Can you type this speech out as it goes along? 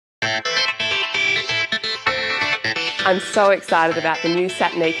I'm so excited about the new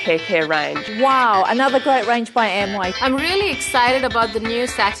SATINIQUE hair care range. Wow, another great range by Amway. I'm really excited about the new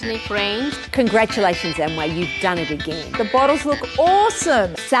SATINIQUE range. Congratulations, Amway, you've done it again. The bottles look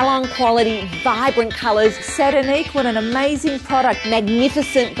awesome. Salon quality, vibrant colours. SATINIQUE, what an amazing product.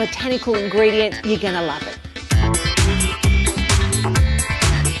 Magnificent botanical ingredients. You're going to love it.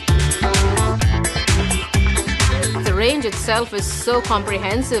 The range itself is so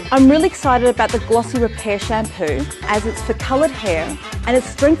comprehensive. I'm really excited about the Glossy Repair Shampoo as it's for coloured hair and it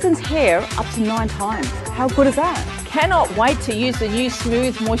strengthens hair up to 9 times. How good is that? Cannot wait to use the new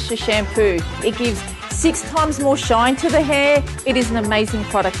Smooth Moisture Shampoo. It gives 6 times more shine to the hair. It is an amazing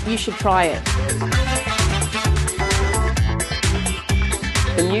product. You should try it.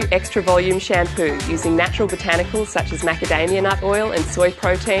 The new Extra Volume Shampoo using natural botanicals such as macadamia nut oil and soy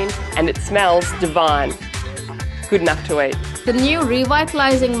protein, and it smells divine. Good enough to eat. The new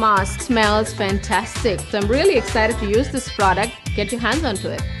Revitalizing Mask smells fantastic. So I'm really excited to use this product. Get your hands onto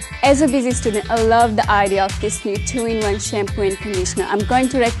it. As a busy student, I love the idea of this new 2-in-1 shampoo and conditioner. I'm going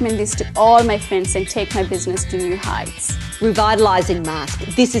to recommend this to all my friends and take my business to new heights. Revitalising Mask.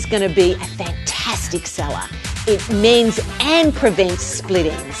 This is going to be a fantastic seller. It mends and prevents split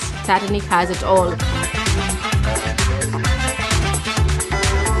ends. SATINIQUE has it all.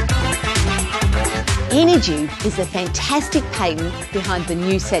 Energy is a fantastic patent behind the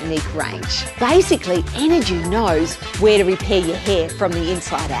new SATINIQUE range. Basically, Energy knows where to repair your hair from the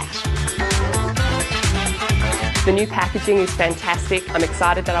inside out. The new packaging is fantastic. I'm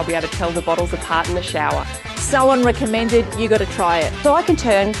excited that I'll be able to tell the bottles apart in the shower. Salon recommended. You got to try it. So I can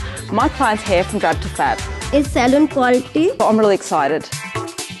turn my client's hair from drab to fab. It's salon quality. So I'm really excited.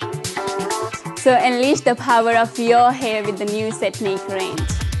 So unleash the power of your hair with the new SATINIQUE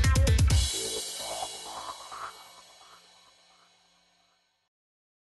range.